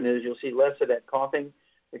will happen is you'll see less of that coughing.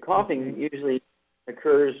 The coughing usually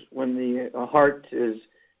occurs when the heart is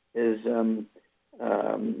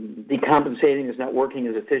decompensating, is not working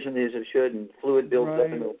as efficiently as it should, and fluid builds up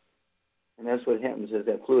and that's what happens, is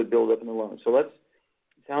that fluid builds up in the lungs. So it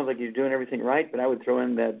sounds like you're doing everything right, but I would throw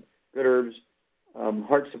in that good herbs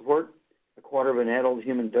heart support, a quarter of an adult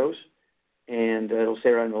human dose, and it'll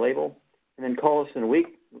say right on the label, and then call us in a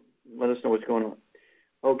week, let us know what's going on.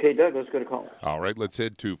 Okay, Doug, let's go to callers. All right, let's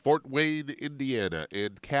head to Fort Wayne, Indiana,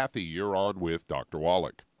 and Kathy, you're on with Dr.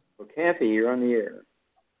 Wallach. Well, Kathy, you're on the air.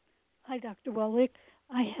 Hi, Dr. Wallach.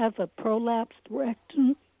 I have a prolapsed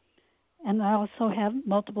rectum, and I also have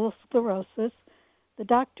multiple sclerosis.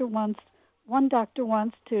 One doctor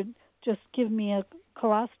wants to just give me a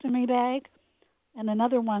colostomy bag, and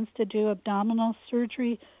another wants to do abdominal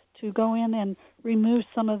surgery to go in and remove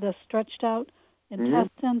some of the stretched out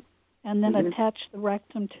intestine and then attach the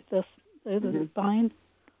rectum to the spine.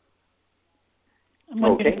 I'm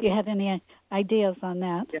wondering if you had any ideas on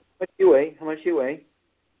that. Yeah. How much you weigh?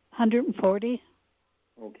 140.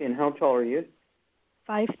 Okay, and how tall are you?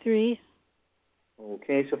 5'3".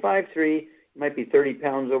 Okay, so 5'3", you might be 30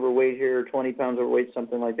 pounds overweight here, or 20 pounds overweight,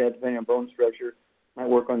 something like that, depending on bone structure. Might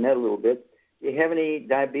work on that a little bit. Do you have any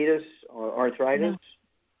diabetes or arthritis?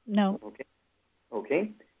 No.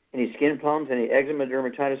 Okay. Any skin problems? Any eczema,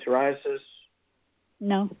 dermatitis, psoriasis?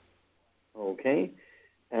 No. Okay.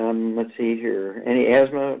 Let's see here. Any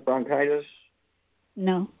asthma, bronchitis?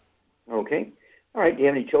 No. Okay. All right. Do you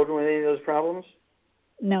have any children with any of those problems?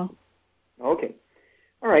 No. Okay.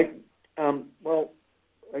 All right. Well,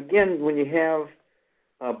 again, when you have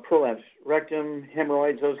prolapse, rectum,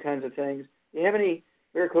 hemorrhoids, those kinds of things, do you have any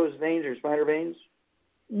varicose veins or spider veins?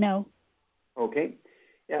 No. Okay.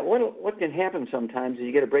 Yeah, what can happen sometimes is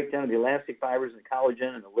you get a breakdown of the elastic fibers and the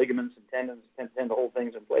collagen and the ligaments and tendons tend to hold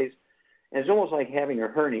things in place. And it's almost like having a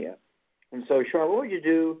hernia. And so, Char, what would you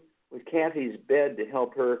do with Kathy's bed to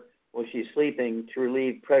help her while she's sleeping to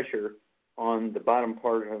relieve pressure on the bottom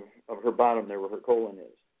part of her bottom there where her colon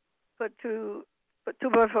is? Put two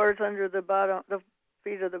butt hairs under the bottom, the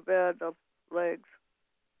feet of the bed, the legs.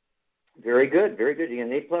 Very good, very good. You get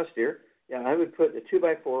an A+, dear. Yeah, I would put a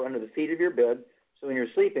 2x4 under the feet of your bed, so when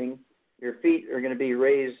you're sleeping, your feet are going to be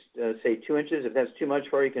raised, say, 2 inches. If that's too much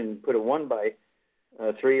for you, you can put a 1x3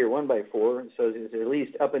 or 1x4, so it's at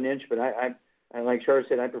least up an inch, but I like Charles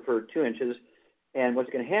said, I prefer 2 inches. And what's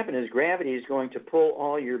going to happen is gravity is going to pull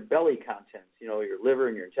all your belly contents, your liver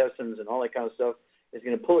and your intestines and all that kind of stuff. It's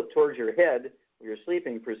going to pull it towards your head when you're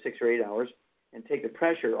sleeping for 6 or 8 hours and take the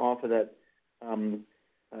pressure off of that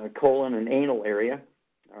colon and anal area,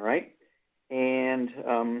 all right? And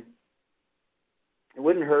it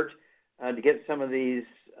wouldn't hurt to get some of these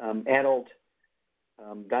adult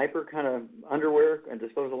diaper kind of underwear and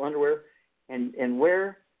disposable underwear and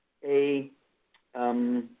wear a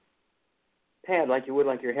pad like you would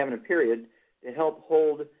like you're having a period to help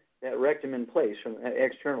hold that rectum in place from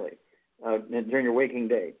externally during your waking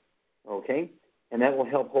day, okay? And that will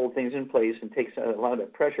help hold things in place and takes a lot of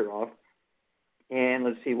that pressure off. And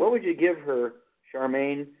let's see, what would you give her,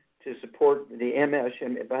 Charmaine, to support the MS?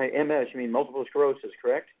 And by MS, you mean multiple sclerosis,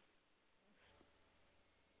 correct?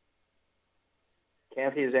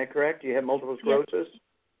 Kathy, is that correct? Do you have multiple sclerosis? Yes.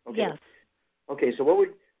 Okay. Yes. Okay, so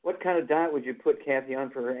what kind of diet would you put Kathy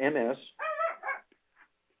on for her MS?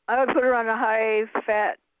 I would put her on a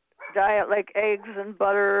high-fat diet like eggs and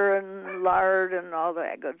butter and lard and all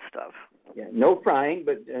that good stuff. Yeah, no frying,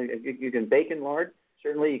 but you can bake in lard.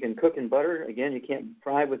 Certainly you can cook in butter. Again, you can't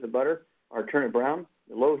fry with the butter or turn it brown,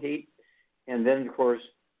 low heat. And then, of course,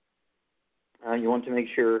 you want to make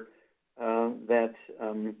sure that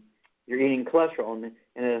you're eating cholesterol.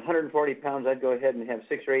 And at 140 pounds, I'd go ahead and have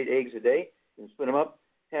 6 or 8 eggs a day. You can split them up,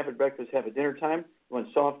 half at breakfast, half at dinner time. You want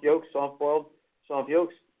soft yolks, soft-boiled, soft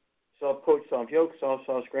yolks, soft poached soft yolks, soft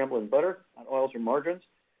scrambled in butter, not oils or margarines.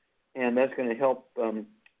 And that's going to help the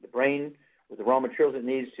brain with the raw materials it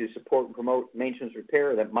needs to support and promote maintenance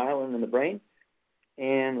repair of that myelin in the brain.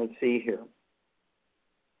 And let's see here.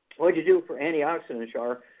 What would you do for antioxidants,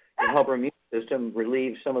 Char, to help our immune system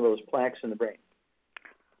relieve some of those plaques in the brain?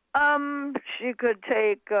 She could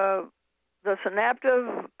take the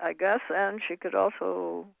Synaptive, I guess, and she could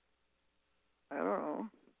also, I don't know.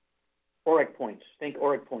 Auric points. Think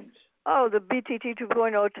auric points. Oh, the BTT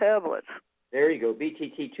 2.0 tablets. There you go,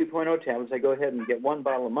 BTT 2.0 tablets. I go ahead and get 1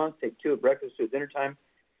 bottle a month, take 2 at breakfast, 2 at dinner time.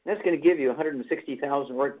 And that's going to give you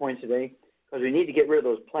 160,000 auric points a day because we need to get rid of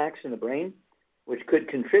those plaques in the brain, which could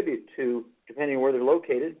contribute to, depending on where they're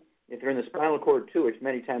located, if they're in the spinal cord too, which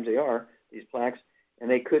many times they are, these plaques, and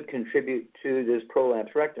they could contribute to this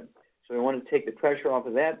prolapse rectum. So we want to take the pressure off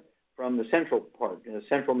of that from the central part.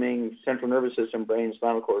 Central meaning central nervous system, brain,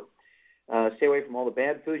 spinal cord. Stay away from all the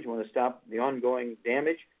bad foods. You want to stop the ongoing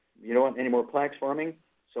damage. You don't want any more plaques forming.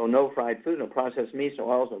 So no fried food, no processed meats, no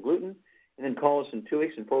oils, no gluten. And then call us in 2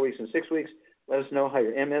 weeks, and 4 weeks, and 6 weeks. Let us know how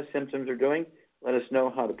your MS symptoms are doing. Let us know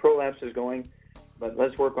how the prolapse is going. But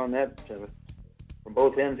let's work on that from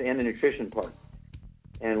both ends and the nutrition part.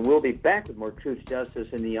 And we'll be back with more Truth, Justice,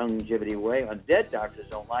 and the Youngevity Way on Dead Doctors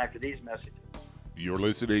Don't Lie after these messages. You're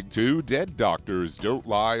listening to Dead Doctors Don't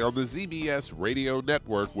Lie on the ZBS Radio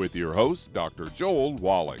Network with your host, Dr. Joel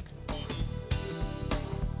Wallach.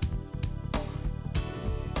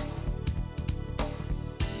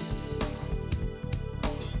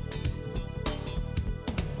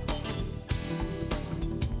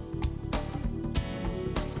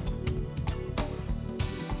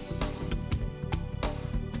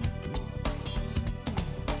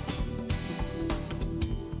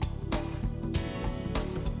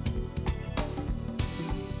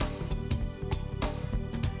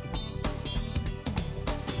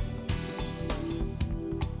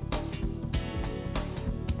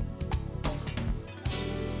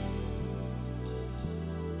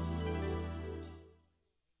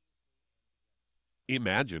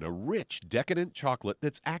 Imagine a rich, decadent chocolate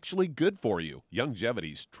that's actually good for you.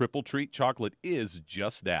 Youngevity's Triple Treat chocolate is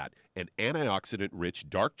just that, an antioxidant-rich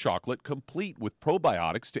dark chocolate complete with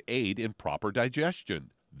probiotics to aid in proper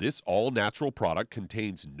digestion. This all-natural product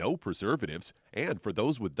contains no preservatives, and for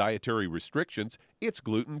those with dietary restrictions, it's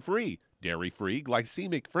gluten-free, dairy-free,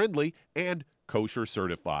 glycemic-friendly, and kosher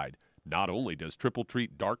certified. Not only does Triple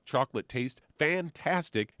Treat dark chocolate taste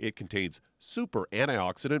fantastic, it contains super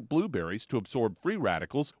antioxidant blueberries to absorb free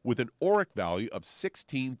radicals with an auric value of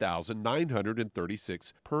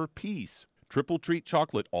 16,936 per piece. Triple Treat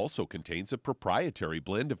chocolate also contains a proprietary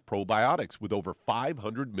blend of probiotics with over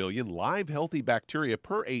 500 million live healthy bacteria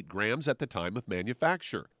per 8 grams at the time of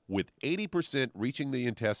manufacture, with 80% reaching the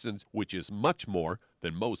intestines, which is much more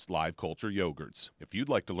than most live culture yogurts. If you'd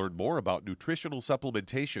like to learn more about nutritional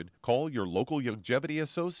supplementation, call your local Youngevity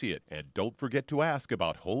associate, and don't forget to ask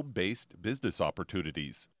about home-based business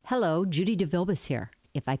opportunities. Hello, Judy DeVilbiss here.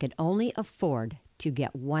 If I could only afford to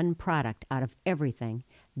get one product out of everything,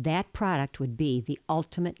 that product would be the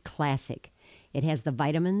Ultimate Classic. It has the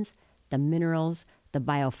vitamins, the minerals, the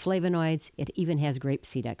bioflavonoids. It even has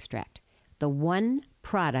grapeseed extract. The one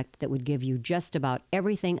product that would give you just about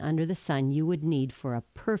everything under the sun you would need for a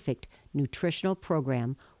perfect nutritional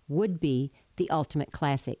program would be the Ultimate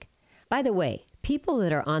Classic. By the way, people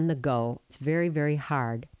that are on the go, it's very, very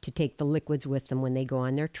hard to take the liquids with them when they go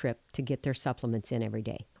on their trip to get their supplements in every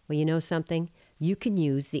day. Well, you know something? You can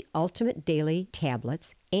use the Ultimate Daily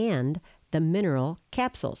tablets and the mineral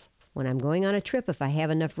capsules. When I'm going on a trip, if I have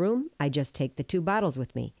enough room, I just take the 2 bottles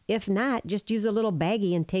with me. If not, just use a little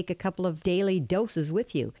baggie and take a couple of daily doses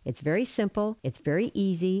with you. It's very simple. It's very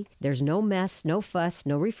easy. There's no mess, no fuss,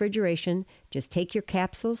 no refrigeration. Just take your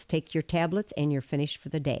capsules, take your tablets, and you're finished for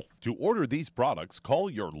the day. To order these products, call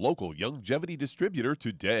your local Youngevity distributor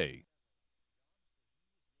today.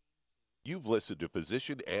 You've listened to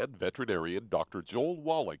physician and veterinarian Dr. Joel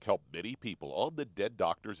Wallach help many people on the Dead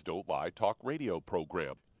Doctors Don't Lie talk radio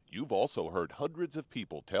program. You've also heard hundreds of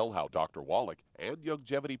people tell how Dr. Wallach and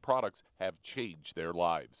Youngevity products have changed their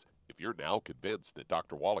lives. If you're now convinced that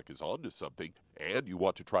Dr. Wallach is onto something and you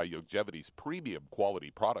want to try Youngevity's premium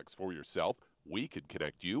quality products for yourself, we can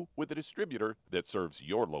connect you with a distributor that serves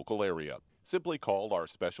your local area. Simply call our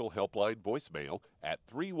special helpline voicemail at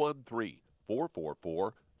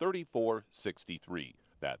 313-444-3463.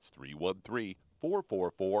 That's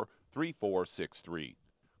 313-444-3463.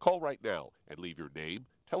 Call right now and leave your name,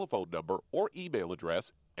 telephone number, or email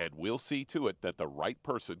address, and we'll see to it that the right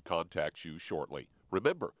person contacts you shortly.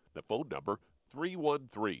 Remember, the phone number,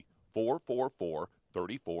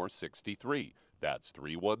 313-444-3463. That's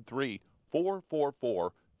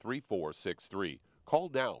 313-444-3463. Call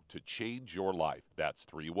now to change your life. That's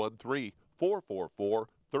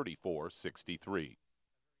 313-444-3463.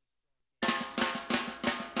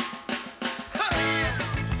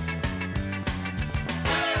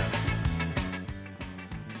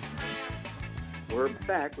 We're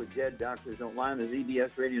back with Dead Doctors Don't Lie on the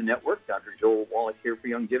ZBS Radio Network. Dr. Joel Wallach here for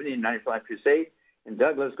Youngevity and 95 Crusade. And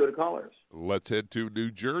Doug, let's go to callers. Let's head to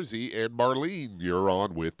New Jersey. And Marlene, you're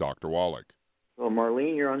on with Dr. Wallach. Well,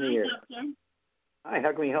 Marlene, you're on the air. Doctor. Hi,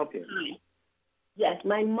 how can we help you? Hi. Yes,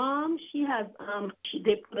 my mom, she has,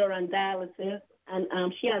 they put her on dialysis,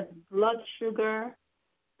 and she has blood sugar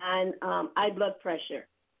and high blood pressure.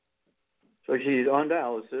 So she's on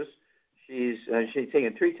dialysis. She's taking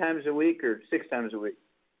it 3 times a week or 6 times a week?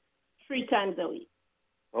 3 times a week.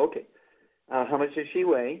 Okay. How much does she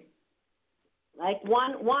weigh? Like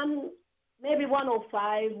maybe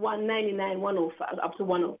 105, 199, 105, up to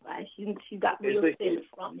 105. She got real thin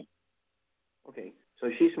from it. Okay. So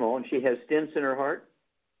she's small, and she has stents in her heart?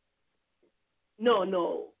 No.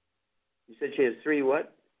 You said she has 3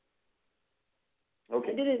 what?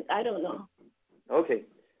 Okay. I don't know. Okay.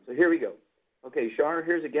 So here we go. Okay, Shar,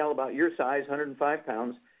 here's a gal about your size, 105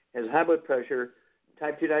 pounds, has high blood pressure,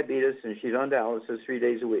 type 2 diabetes, and she's on dialysis 3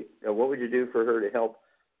 days a week. Now, what would you do for her to help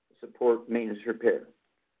support maintenance repair?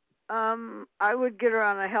 I would get her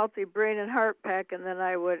on a healthy brain and heart pack, and then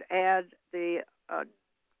I would add the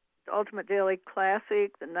Ultimate Daily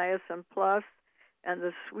Classic, the Niacin Plus, and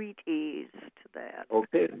the Sweet Ease to that.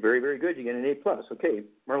 Okay, very, very good. You get an A+. Okay,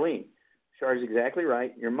 Marlene, Shar's exactly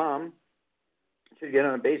right. Your mom should get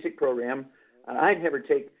on a basic program. I'd have her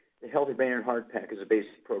take the Healthy Brain and Heart Pack as a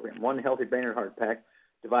basic program. 1 Healthy Brain and Heart Pack,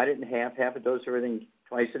 divide it in half a dose of everything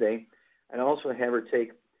twice a day. I'd also have her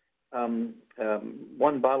take 1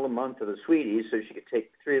 bottle a month of the Sweeties, so she could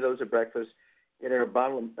take 3 of those at breakfast. Get her a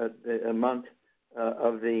bottle a month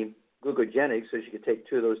of the Glucogenics, so she could take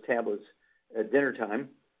 2 of those tablets at dinner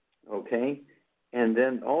time. Okay? And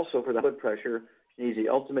then also for the blood pressure, she needs the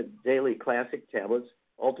Ultimate Daily Classic tablets.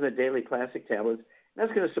 Ultimate Daily Classic tablets. And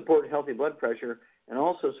that's going to support healthy blood pressure and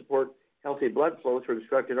also support healthy blood flow through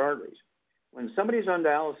obstructed arteries. When somebody's on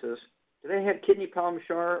dialysis, do they have kidney problems,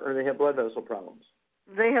 Shar, or do they have blood vessel problems?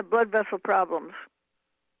 They have blood vessel problems.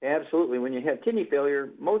 Absolutely. When you have kidney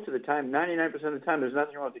failure, most of the time, 99% of the time, there's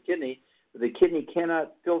nothing wrong with the kidney. But the kidney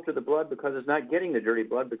cannot filter the blood because it's not getting the dirty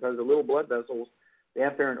blood because the little blood vessels, the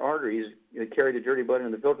afferent arteries, carry the dirty blood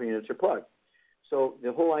and the filtering units are plugged. So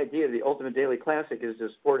the whole idea of the Ultimate Daily Classic is to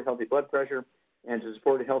support healthy blood pressure and to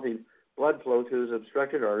support healthy blood flow through those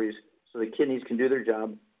obstructed arteries so the kidneys can do their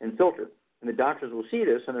job and filter. And the doctors will see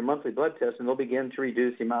this on their monthly blood tests, and they'll begin to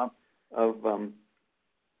reduce the amount of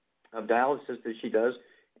dialysis that she does.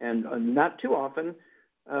 And not too often,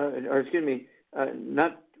 not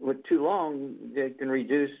too long, they can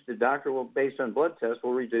reduce, the doctor will, based on blood tests,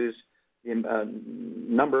 will reduce the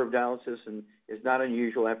number of dialysis, and it's not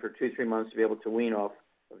unusual after 2-3 months to be able to wean off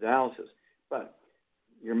of dialysis. But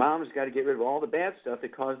your mom's got to get rid of all the bad stuff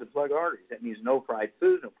that caused the plugged arteries. That means no fried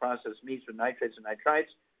foods, no processed meats with nitrates and nitrites,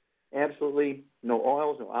 absolutely no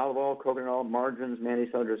oils, no olive oil, coconut oil, margarines, mayonnaise,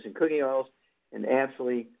 and cooking oils, and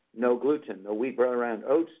absolutely no gluten, no wheat, barley, rye, and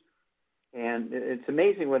oats. And it's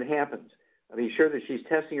amazing what happens. Be sure that she's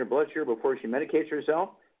testing her blood sugar before she medicates herself,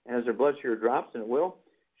 and as her blood sugar drops, and it will,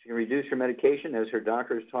 she can reduce her medication as her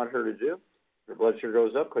doctor has taught her to do. If her blood sugar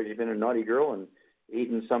goes up because she's been a naughty girl and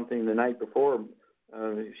eaten something the night before,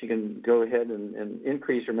 she can go ahead and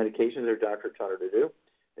increase her medication as her doctor taught her to do.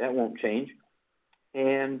 That won't change.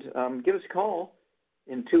 And give us a call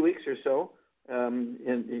in 2 weeks or so.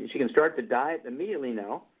 And she can start the diet immediately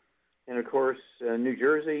now. And, of course, New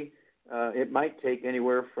Jersey, it might take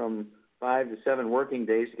anywhere from 5 to 7 working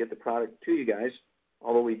days to get the product to you guys,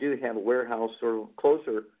 although we do have a warehouse sort of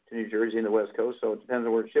closer to New Jersey in the West Coast, so it depends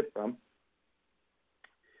on where it's shipped from.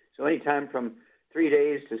 So anytime from 3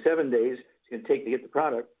 days to 7 days it's going to take to get the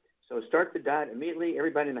product. So start the diet immediately.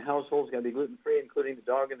 Everybody in the household is going to be gluten-free, including the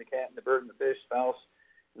dog and the cat and the bird and the fish, spouse,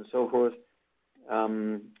 and so forth,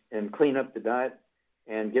 and clean up the diet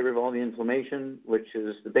and get rid of all the inflammation, which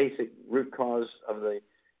is the basic root cause of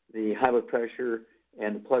the high blood pressure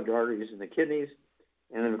and the plugged arteries in the kidneys.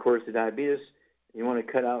 And then, of course, the diabetes. You want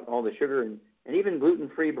to cut out all the sugar and even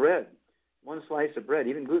gluten-free bread. One slice of bread,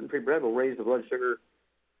 even gluten-free bread, will raise the blood sugar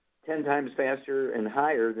 10 times faster and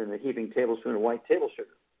higher than a heaping tablespoon of white table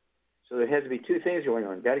sugar. So there has to be two things going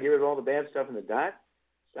on. Got to get rid of all the bad stuff in the diet.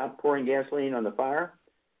 Stop pouring gasoline on the fire.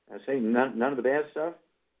 I say none of the bad stuff.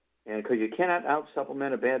 And because you cannot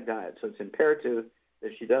out-supplement a bad diet. So it's imperative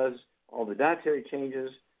that she does all the dietary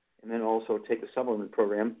changes and then also take a supplement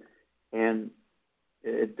program. And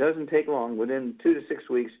it doesn't take long. Within 2 to 6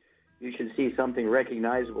 weeks, you should see something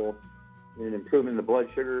recognizable in an improvement in the blood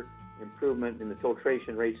sugar, improvement in the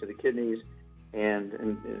filtration rates of the kidneys, and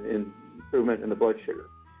improvement in the blood sugar.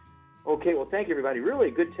 Okay, well, thank you, everybody. Really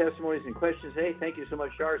good testimonies and questions today. Thank you so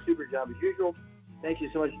much, Shar. Super job as usual. Thank you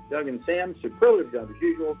so much, Doug and Sam. Superlative job as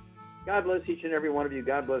usual. God bless each and every one of you.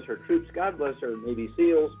 God bless our troops. God bless our Navy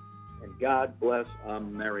SEALs. And God bless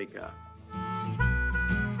America.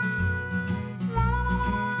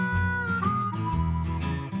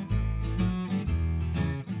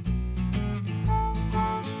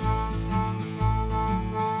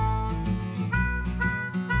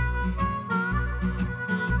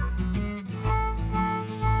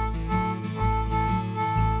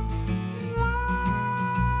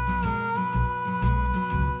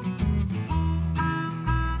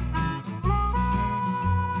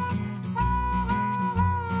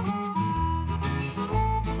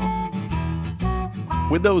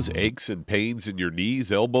 When those aches and pains in your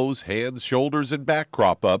knees, elbows, hands, shoulders, and back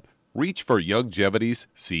crop up, reach for Youngevity's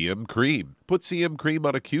CM Cream. Put CM Cream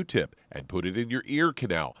on a Q-tip and put it in your ear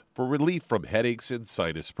canal for relief from headaches and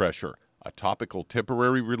sinus pressure. A topical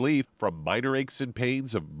temporary relief from minor aches and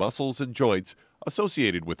pains of muscles and joints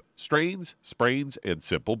associated with strains, sprains, and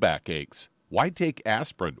simple backaches. Why take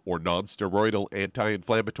aspirin or non-steroidal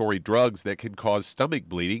anti-inflammatory drugs that can cause stomach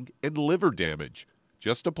bleeding and liver damage?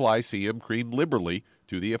 Just apply CM Cream liberally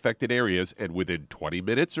to the affected areas, and within 20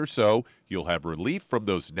 minutes or so, you'll have relief from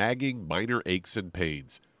those nagging minor aches and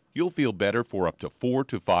pains. You'll feel better for up to 4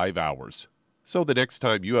 to 5 hours. So the next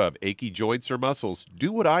time you have achy joints or muscles,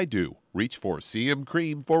 do what I do. Reach for CM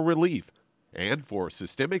Cream for relief. And for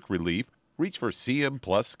systemic relief, reach for CM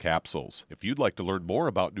Plus capsules. If you'd like to learn more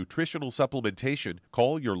about nutritional supplementation,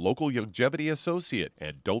 call your local Youngevity associate.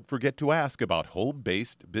 And don't forget to ask about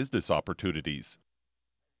home-based business opportunities.